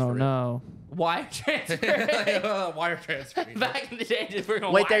I transfer. don't know. Wire transfer. Wire transfer. Back in the day, just bring a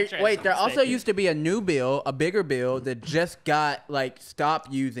Wait, wire there also used to be a new bill, a bigger bill that just got like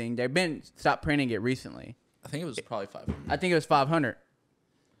stopped using. They've been stopped printing it recently. I think it was probably 500. I think it was 500.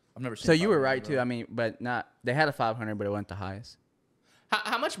 I've never seen. So you were 500, right bro. too. I mean, but not. They had a 500, but it wasn't the highest.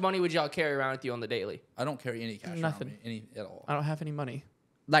 How much money would y'all carry around with you on the daily? I don't carry any cash. Nothing. Around me, any at all. I don't have any money.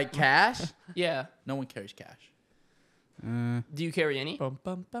 Like cash? Yeah. No one carries cash. Do you carry any? Bum,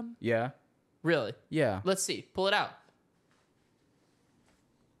 bum, bum. Yeah. Really? Yeah. Let's see. Pull it out.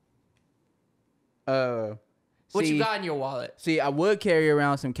 What See, you got in your wallet? See, I would carry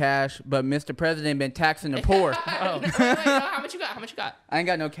around some cash, but Mr. President been taxing the poor. Oh. Wait, how much you got? How much you got? I ain't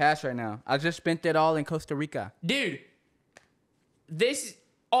got no cash right now. I just spent it all in Costa Rica. Dude, this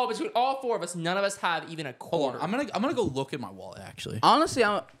all between all four of us, none of us have even a Hold quarter. on, I'm gonna go look at my wallet actually. Honestly,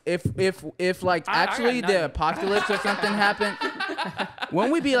 if like I got actually nothing. the apocalypse or something happened,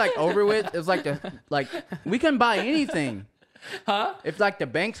 when we be like over with, it's like we can buy anything. Huh? If like the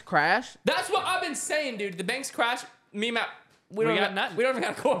banks crash, That's what I've been saying, dude. The banks crash. Me and Matt, we got don't nothing. We don't even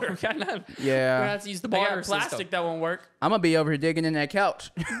got a quarter. We got nothing. We're gonna yeah, have to use the They barter got plastic system. that won't work. I'm gonna be over here digging in that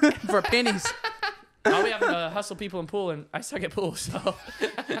couch for pennies. I'll be having to hustle people in pool, and I suck at pool, so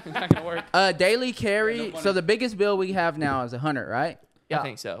it's not gonna work. Daily carry. Yeah, no money. So the biggest bill we have now is 100, right? I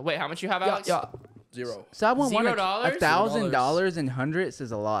think so. Wait, how much you have, Alex? Zero. So I wouldn't want $0? $1,000 in hundreds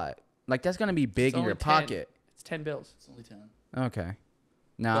is a lot. Like that's gonna be big It's in only your 10. pocket. It's 10 bills. It's only 10. Okay.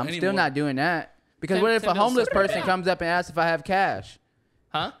 No, But I'm any still more- not doing that. Because 10 what if a 10 bills homeless separate. person comes up and asks if I have cash?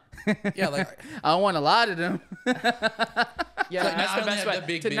 Huh? Yeah, like I don't want a lot of them. Yeah, Like, that's not the only best have way. the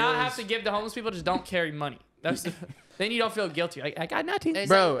big To not have bills. to give to homeless people, just don't carry money. That's the, then you don't feel guilty. Like, I got nothing. Is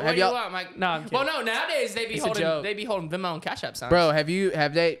Bro, that, have what do you y'all- want, Mike? No, I'm kidding. Well, no. Nowadays they be It's a holding joke. Venmo and Cash App signs. Bro,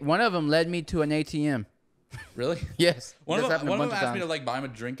 one of them led me to an ATM. really. Yes. One This of happened a them bunch asked me times. to like buy him a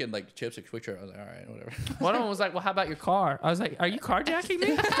drink and like chips at Quick Trip. I was like, all right, whatever. One of them was like, well, how about your car? I was like, are you carjacking me?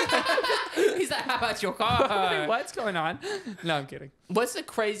 He's like, how about your car? What's going on? No, I'm kidding. What's the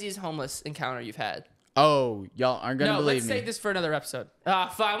craziest homeless encounter you've had? Oh, y'all aren't gonna No, believe let's me. save this for another episode.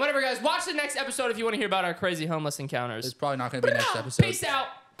 Fine. Whatever, guys. Watch the next episode if you want to hear about our crazy homeless encounters. It's probably not gonna be next episode. Peace out.